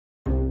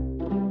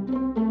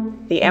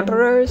The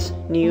Emperor's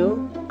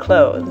New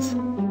Clothes.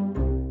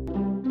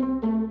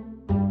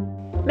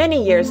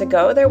 Many years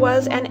ago there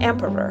was an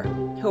emperor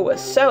who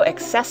was so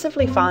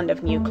excessively fond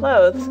of new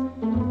clothes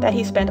that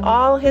he spent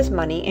all his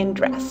money in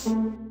dress.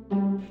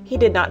 He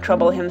did not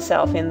trouble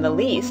himself in the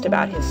least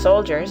about his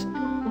soldiers,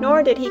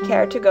 nor did he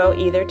care to go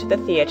either to the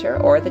theatre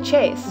or the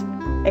chase,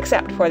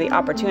 except for the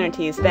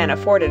opportunities then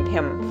afforded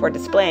him for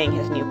displaying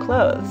his new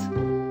clothes.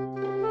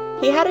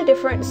 He had a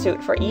different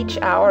suit for each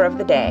hour of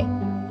the day,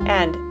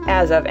 and,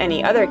 as of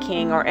any other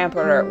king or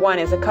emperor one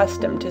is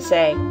accustomed to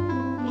say,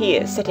 "He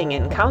is sitting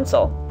in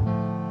council,"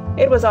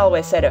 it was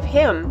always said of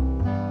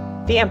him,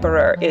 "The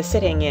emperor is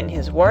sitting in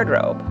his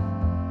wardrobe."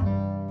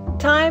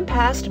 Time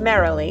passed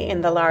merrily in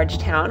the large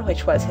town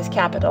which was his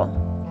capital.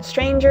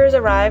 Strangers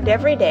arrived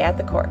every day at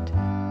the court.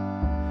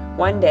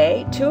 One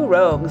day 2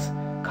 rogues,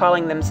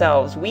 calling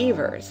themselves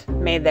weavers,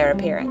 made their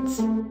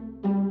appearance.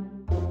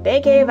 They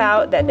gave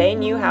out that they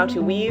knew how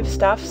to weave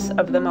stuffs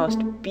of the most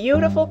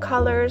beautiful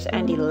colors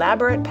and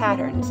elaborate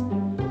patterns,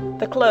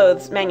 the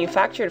clothes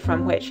manufactured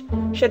from which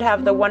should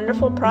have the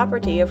wonderful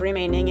property of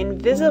remaining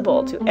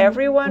invisible to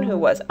everyone who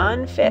was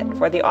unfit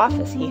for the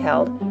office he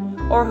held,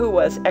 or who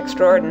was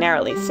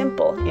extraordinarily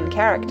simple in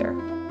character.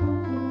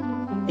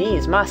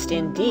 "These must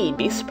indeed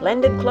be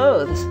splendid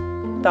clothes,"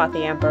 thought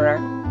the emperor.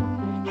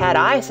 "Had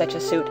I such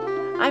a suit,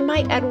 I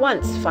might at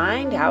once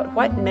find out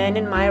what men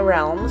in my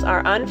realms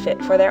are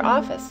unfit for their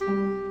office,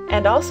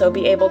 and also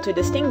be able to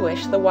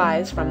distinguish the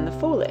wise from the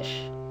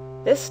foolish.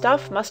 This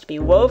stuff must be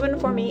woven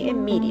for me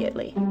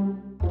immediately."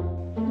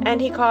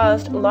 And he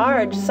caused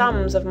large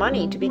sums of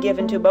money to be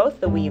given to both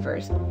the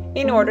weavers,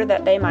 in order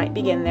that they might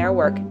begin their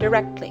work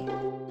directly.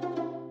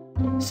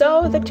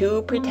 So the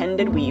 2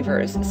 pretended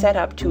weavers set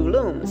up 2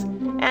 looms,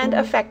 and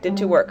affected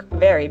to work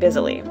very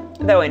busily,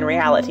 though in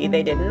reality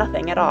they did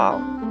nothing at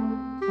all.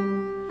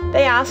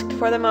 They asked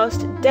for the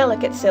most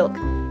delicate silk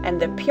and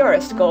the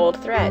purest gold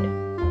thread,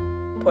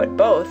 put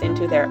both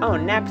into their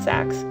own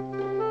knapsacks,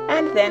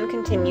 and then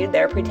continued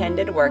their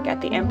pretended work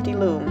at the empty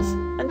looms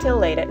until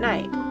late at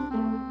night.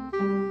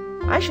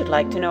 "I should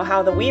like to know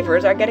how the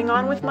weavers are getting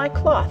on with my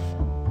cloth,"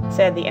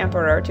 said the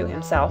emperor to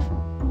himself,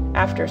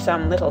 after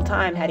some little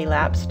time had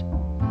elapsed.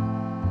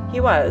 He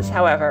was,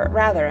 however,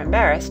 rather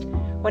embarrassed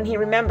when he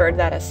remembered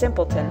that a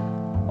simpleton,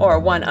 or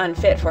one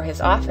unfit for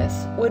his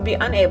office, would be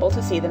unable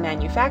to see the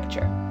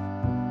manufacture.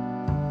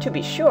 To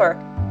be sure,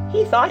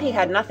 he thought he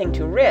had nothing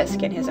to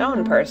risk in his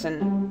own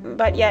person,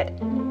 but yet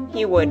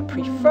he would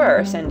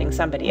prefer sending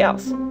somebody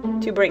else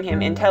to bring him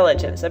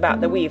intelligence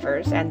about the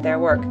weavers and their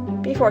work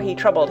before he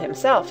troubled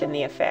himself in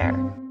the affair.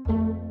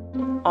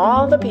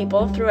 All the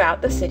people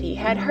throughout the city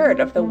had heard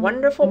of the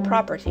wonderful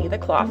property the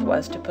cloth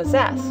was to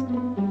possess,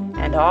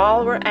 and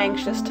all were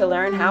anxious to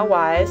learn how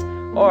wise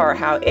or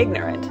how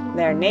ignorant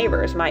their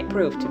neighbors might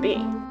prove to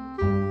be.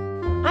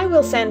 "I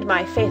will send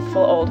my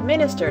faithful old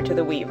minister to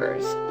the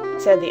weavers,"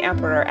 said the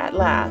emperor at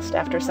last,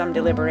 after some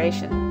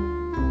deliberation.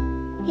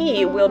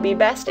 "He will be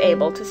best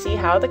able to see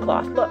how the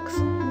cloth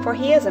looks, for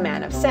he is a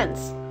man of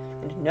sense,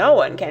 and no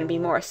one can be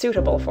more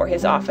suitable for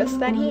his office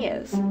than he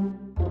is."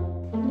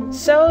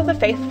 So the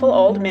faithful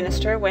old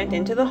minister went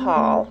into the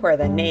hall where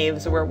the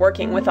knaves were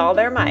working with all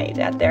their might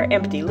at their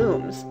empty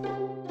looms.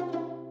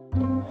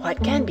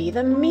 "What can be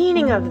the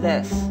meaning of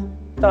this?"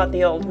 thought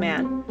the old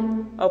man,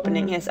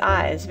 opening his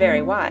eyes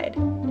very wide.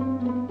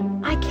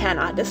 "I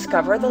cannot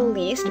discover the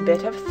least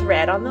bit of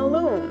thread on the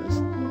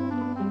looms."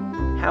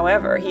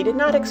 However, he did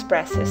not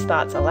express his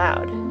thoughts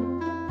aloud.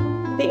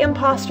 The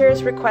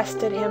impostors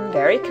requested him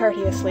very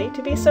courteously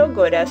to be so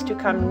good as to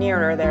come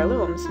nearer their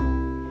looms,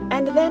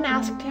 and then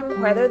asked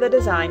him whether the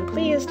design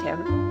pleased him,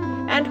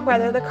 and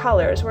whether the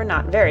colors were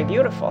not very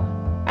beautiful,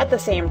 at the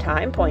same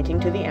time pointing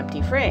to the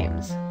empty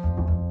frames.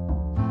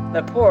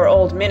 The poor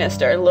old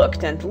minister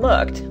looked and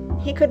looked.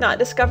 He could not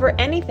discover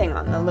anything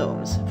on the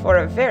looms, for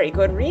a very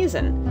good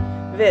reason,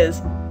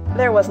 viz.,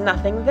 there was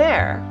nothing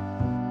there.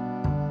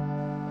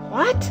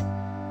 "What?"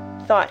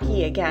 thought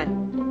he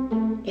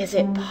again. "Is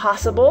it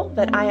possible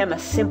that I am a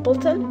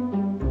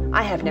simpleton?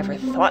 I have never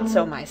thought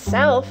so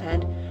myself,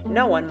 and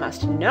no one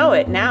must know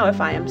it now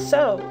if I am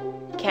so.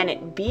 Can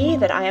it be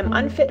that I am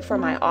unfit for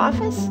my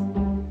office?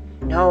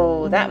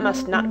 No, that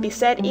must not be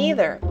said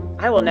either.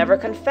 I will never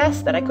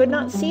confess that I could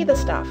not see the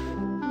stuff."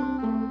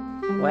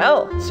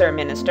 "Well, Sir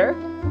Minister,"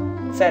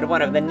 said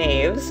one of the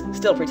knaves,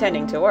 still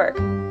pretending to work,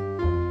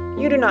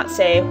 "you do not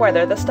say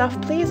whether the stuff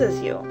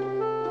pleases you."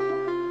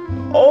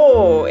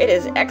 "Oh, it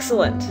is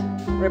excellent,"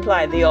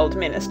 replied the old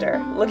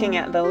minister, looking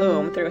at the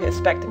loom through his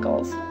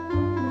spectacles.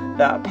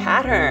 "The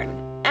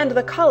pattern and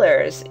the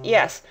colors,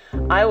 yes,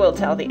 I will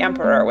tell the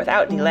emperor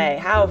without delay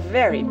how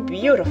very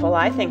beautiful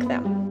I think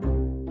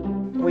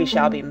them." "We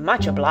shall be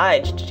much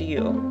obliged to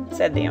you,"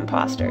 said the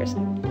impostors,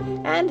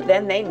 and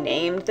then they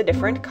named the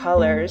different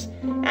colors,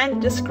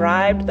 and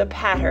described the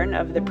pattern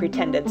of the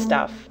pretended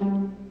stuff.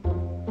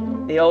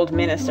 The old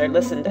minister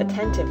listened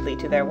attentively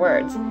to their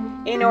words,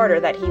 in order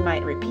that he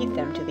might repeat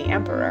them to the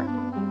emperor,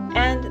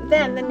 and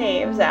then the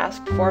knaves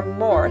asked for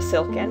more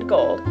silk and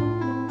gold,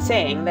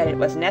 saying that it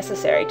was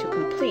necessary to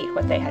complete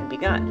what they had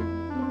begun.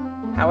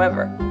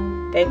 However,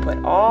 they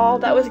put all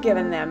that was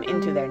given them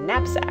into their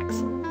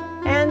knapsacks,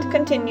 and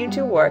continued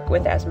to work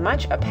with as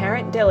much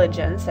apparent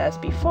diligence as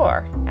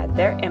before at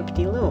their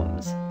empty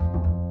looms.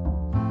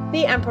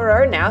 The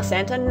emperor now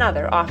sent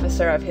another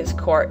officer of his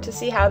court to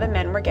see how the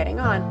men were getting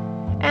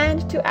on,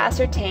 and to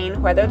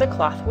ascertain whether the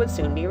cloth would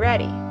soon be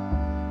ready.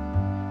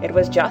 It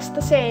was just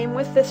the same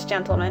with this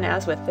gentleman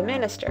as with the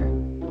minister.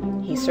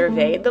 He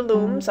surveyed the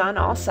looms on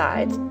all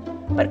sides,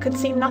 but could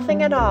see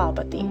nothing at all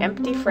but the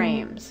empty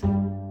frames.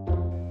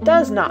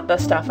 "Does not the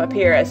stuff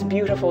appear as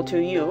beautiful to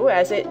you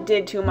as it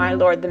did to my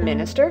lord the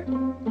minister?"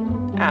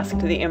 asked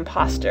the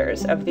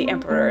impostors of the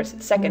emperor's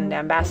second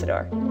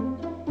ambassador,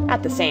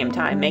 at the same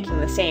time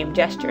making the same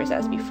gestures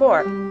as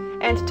before,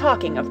 and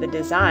talking of the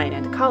design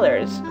and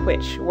colors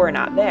which were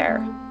not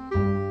there.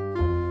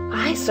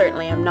 "I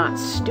certainly am not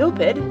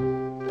stupid,"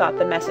 thought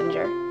the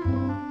messenger.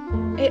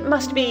 "It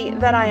must be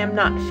that I am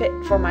not fit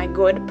for my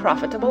good,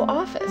 profitable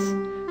office.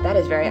 That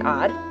is very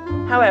odd.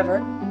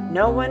 However,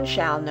 no one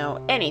shall know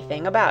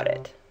anything about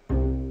it."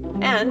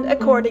 And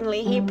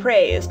accordingly he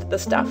praised the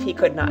stuff he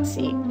could not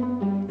see,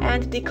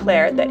 and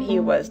declared that he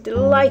was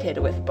delighted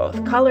with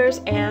both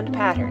colors and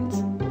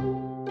patterns.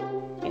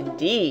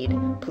 "Indeed,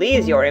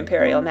 please your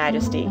imperial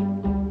majesty,"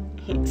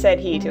 said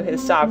he to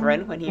his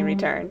sovereign when he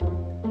returned,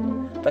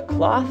 "the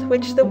cloth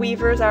which the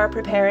weavers are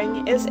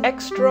preparing is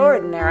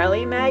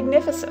extraordinarily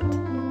magnificent."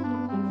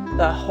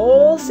 The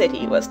whole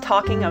city was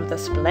talking of the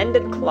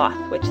splendid cloth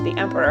which the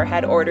emperor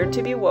had ordered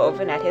to be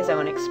woven at his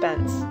own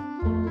expense.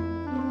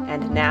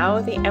 And now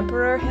the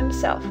emperor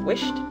himself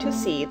wished to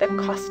see the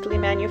costly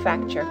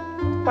manufacture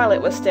while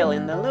it was still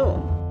in the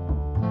loom.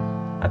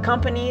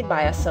 Accompanied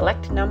by a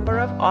select number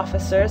of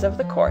officers of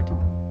the court,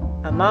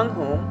 among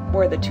whom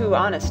were the two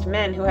honest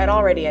men who had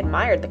already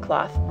admired the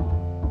cloth,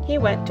 he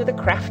went to the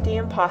crafty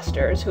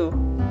impostors who,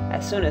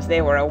 as soon as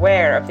they were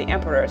aware of the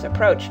emperor's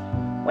approach,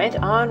 went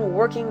on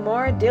working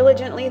more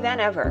diligently than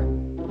ever,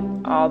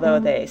 although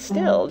they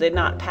still did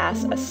not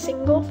pass a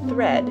single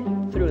thread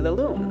through the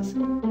looms.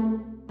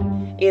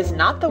 "Is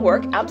not the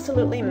work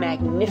absolutely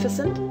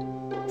magnificent?"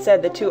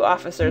 said the two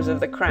officers of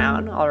the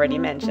crown already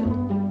mentioned.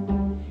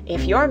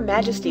 "If your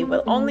majesty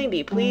will only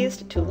be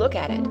pleased to look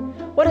at it,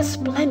 what a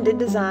splendid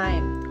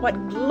design,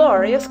 what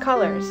glorious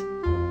colors!"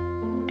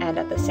 And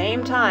at the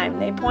same time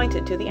they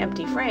pointed to the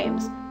empty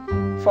frames,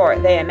 for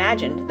they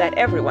imagined that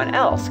everyone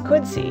else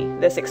could see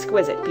this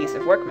exquisite piece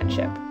of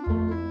workmanship.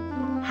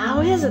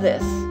 "How is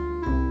this?"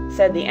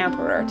 said the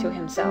emperor to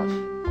himself.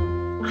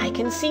 "I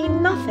can see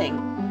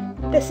nothing.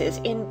 This is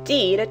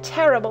indeed a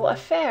terrible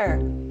affair.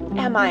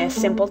 Am I a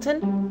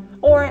simpleton,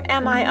 or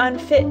am I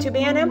unfit to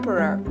be an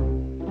emperor?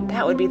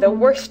 That would be the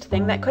worst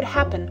thing that could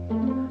happen.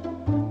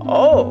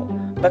 Oh,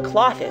 the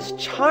cloth is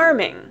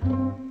charming,"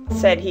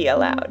 said he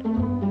aloud.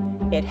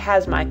 "It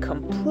has my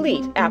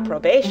complete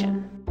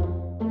approbation."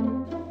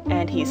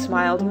 And he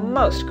smiled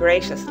most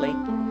graciously,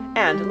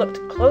 and looked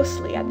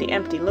closely at the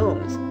empty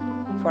looms,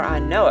 for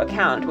on no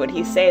account would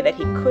he say that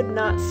he could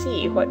not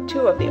see what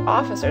two of the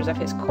officers of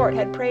his court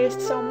had praised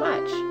so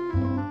much.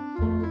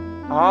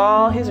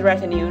 All his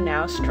retinue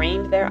now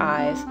strained their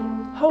eyes,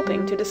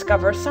 hoping to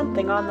discover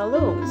something on the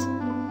looms,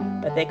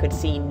 but they could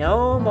see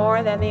no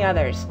more than the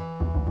others.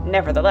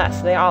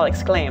 Nevertheless, they all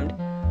exclaimed,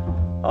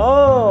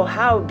 "Oh,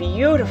 how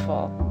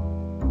beautiful!"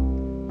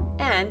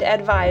 and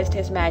advised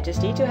his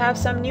majesty to have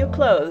some new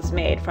clothes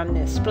made from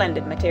this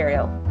splendid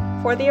material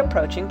for the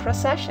approaching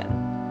procession.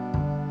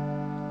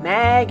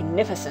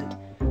 "Magnificent!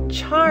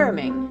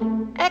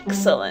 Charming!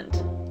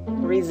 Excellent!"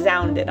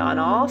 resounded on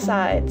all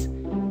sides,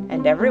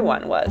 and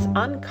everyone was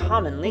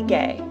uncommonly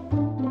gay.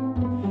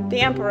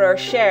 The emperor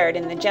shared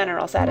in the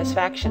general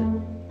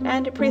satisfaction,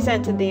 and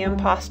presented the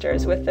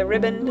impostors with the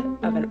riband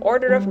of an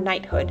order of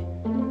knighthood,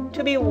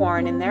 to be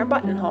worn in their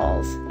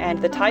buttonholes, and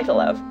the title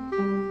of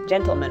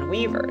gentlemen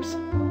weavers.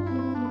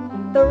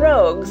 The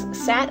rogues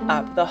sat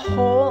up the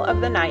whole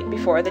of the night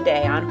before the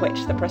day on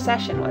which the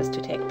procession was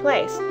to take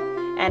place,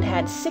 and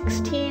had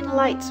 16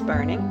 lights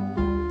burning,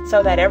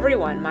 so that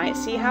everyone might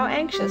see how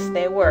anxious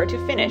they were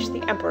to finish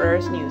the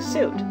emperor's new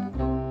suit.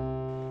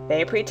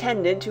 They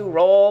pretended to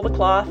roll the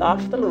cloth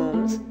off the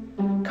looms,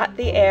 cut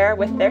the air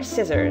with their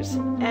scissors,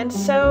 and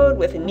sewed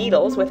with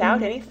needles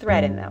without any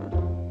thread in them.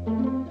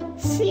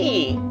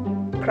 "See!"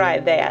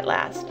 cried they at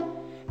last,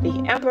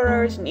 "the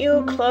emperor's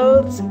new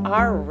clothes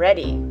are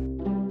ready."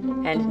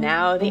 And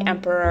now the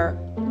emperor,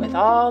 with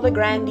all the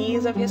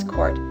grandees of his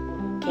court,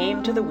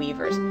 came to the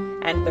weavers,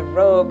 and the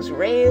rogues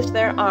raised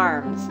their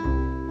arms,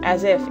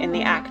 as if in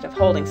the act of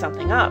holding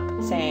something up,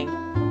 saying,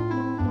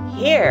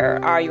 "Here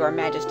are your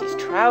majesty's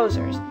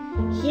trousers,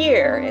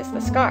 here is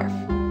the scarf,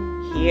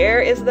 here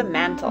is the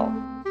mantle."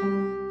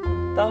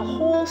 The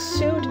whole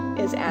suit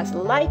is as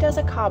light as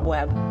a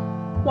cobweb.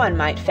 One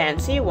might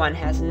fancy one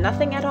has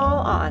nothing at all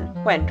on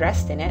when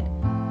dressed in it.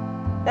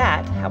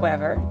 That,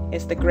 however,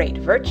 is the great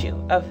virtue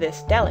of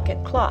this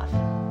delicate cloth.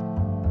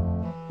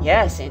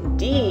 "Yes,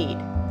 indeed,"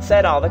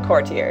 said all the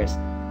courtiers,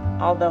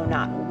 although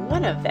not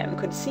one of them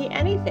could see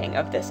anything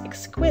of this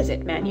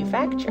exquisite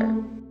manufacture.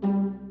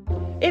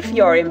 "If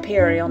your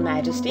Imperial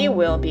Majesty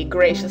will be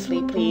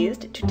graciously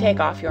pleased to take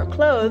off your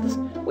clothes,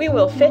 we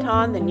will fit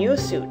on the new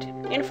suit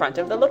in front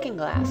of the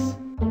looking-glass."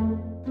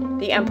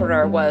 The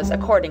Emperor was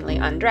accordingly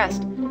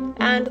undressed,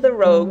 and the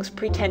rogues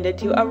pretended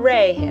to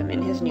array him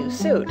in his new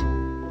suit,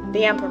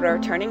 the Emperor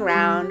turning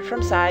round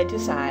from side to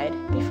side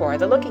before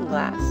the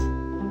looking-glass.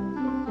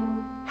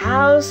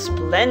 "How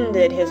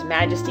splendid His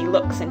Majesty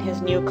looks in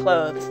his new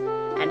clothes,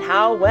 and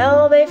how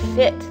well they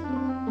fit!"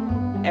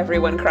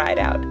 everyone cried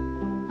out.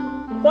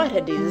 "What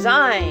a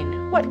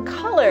design! What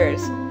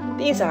colors!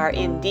 These are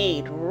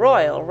indeed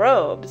royal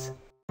robes!"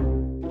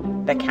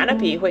 "The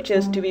canopy which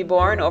is to be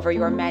borne over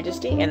your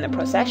Majesty in the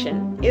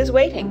procession is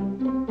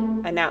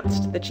waiting,"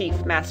 announced the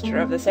chief master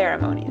of the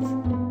ceremonies.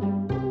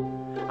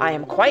 "I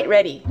am quite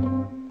ready,"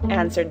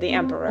 answered the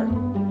Emperor.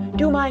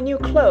 "Do my new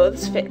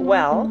clothes fit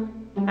well?"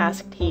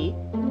 asked he,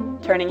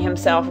 turning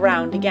himself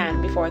round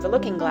again before the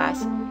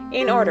looking-glass,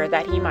 in order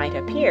that he might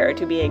appear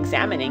to be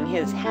examining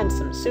his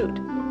handsome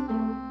suit.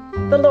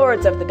 The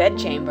lords of the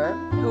bedchamber,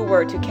 who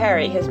were to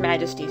carry His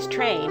Majesty's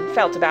train,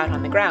 felt about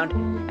on the ground,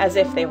 as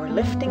if they were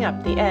lifting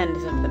up the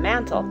ends of the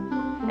mantle,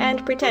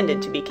 and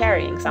pretended to be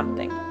carrying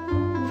something,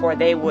 for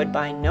they would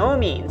by no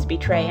means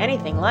betray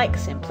anything like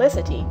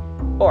simplicity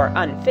or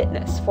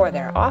unfitness for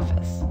their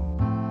office.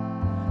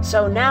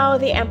 So now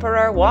the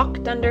Emperor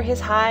walked under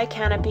his high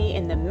canopy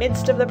in the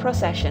midst of the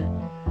procession,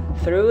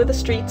 through the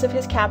streets of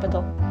his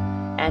capital,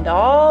 and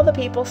all the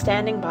people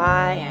standing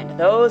by and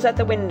those at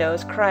the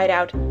windows cried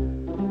out,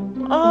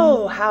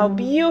 "Oh, how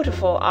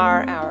beautiful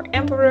are our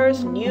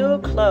Emperor's new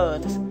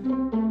clothes!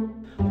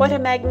 What a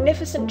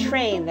magnificent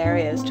train there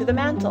is to the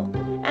mantle,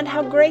 and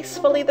how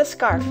gracefully the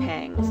scarf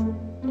hangs!"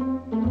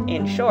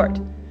 In short,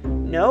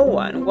 no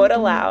one would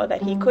allow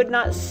that he could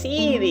not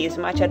see these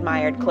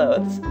much-admired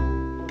clothes,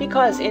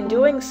 because in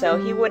doing so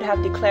he would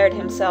have declared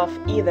himself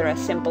either a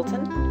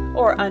simpleton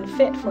or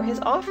unfit for his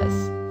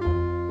office.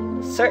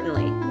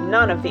 Certainly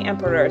none of the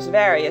Emperor's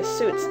various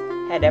suits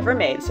had ever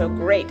made so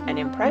great an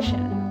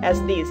impression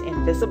as these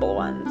invisible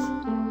ones.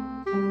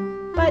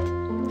 "But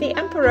the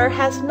Emperor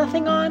has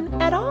nothing on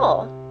at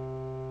all,"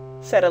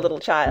 said a little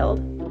child.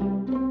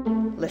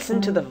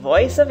 "Listen to the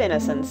voice of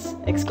innocence,"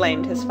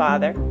 exclaimed his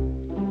father,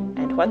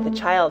 and what the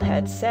child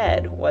had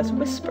said was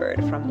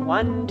whispered from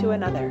one to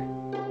another.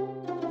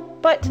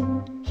 "But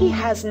he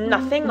has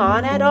nothing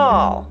on at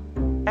all!"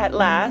 at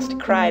last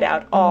cried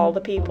out all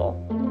the people.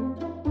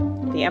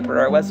 The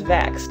Emperor was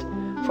vexed,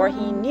 for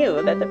he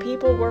knew that the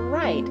people were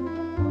right,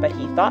 but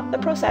he thought the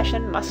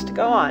procession must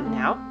go on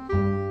now.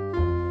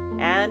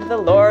 And the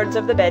lords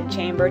of the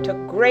bedchamber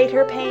took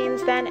greater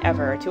pains than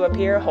ever to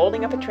appear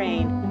holding up a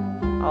train,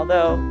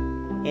 although,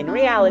 in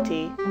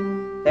reality,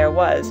 there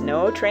was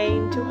no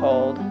train to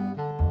hold.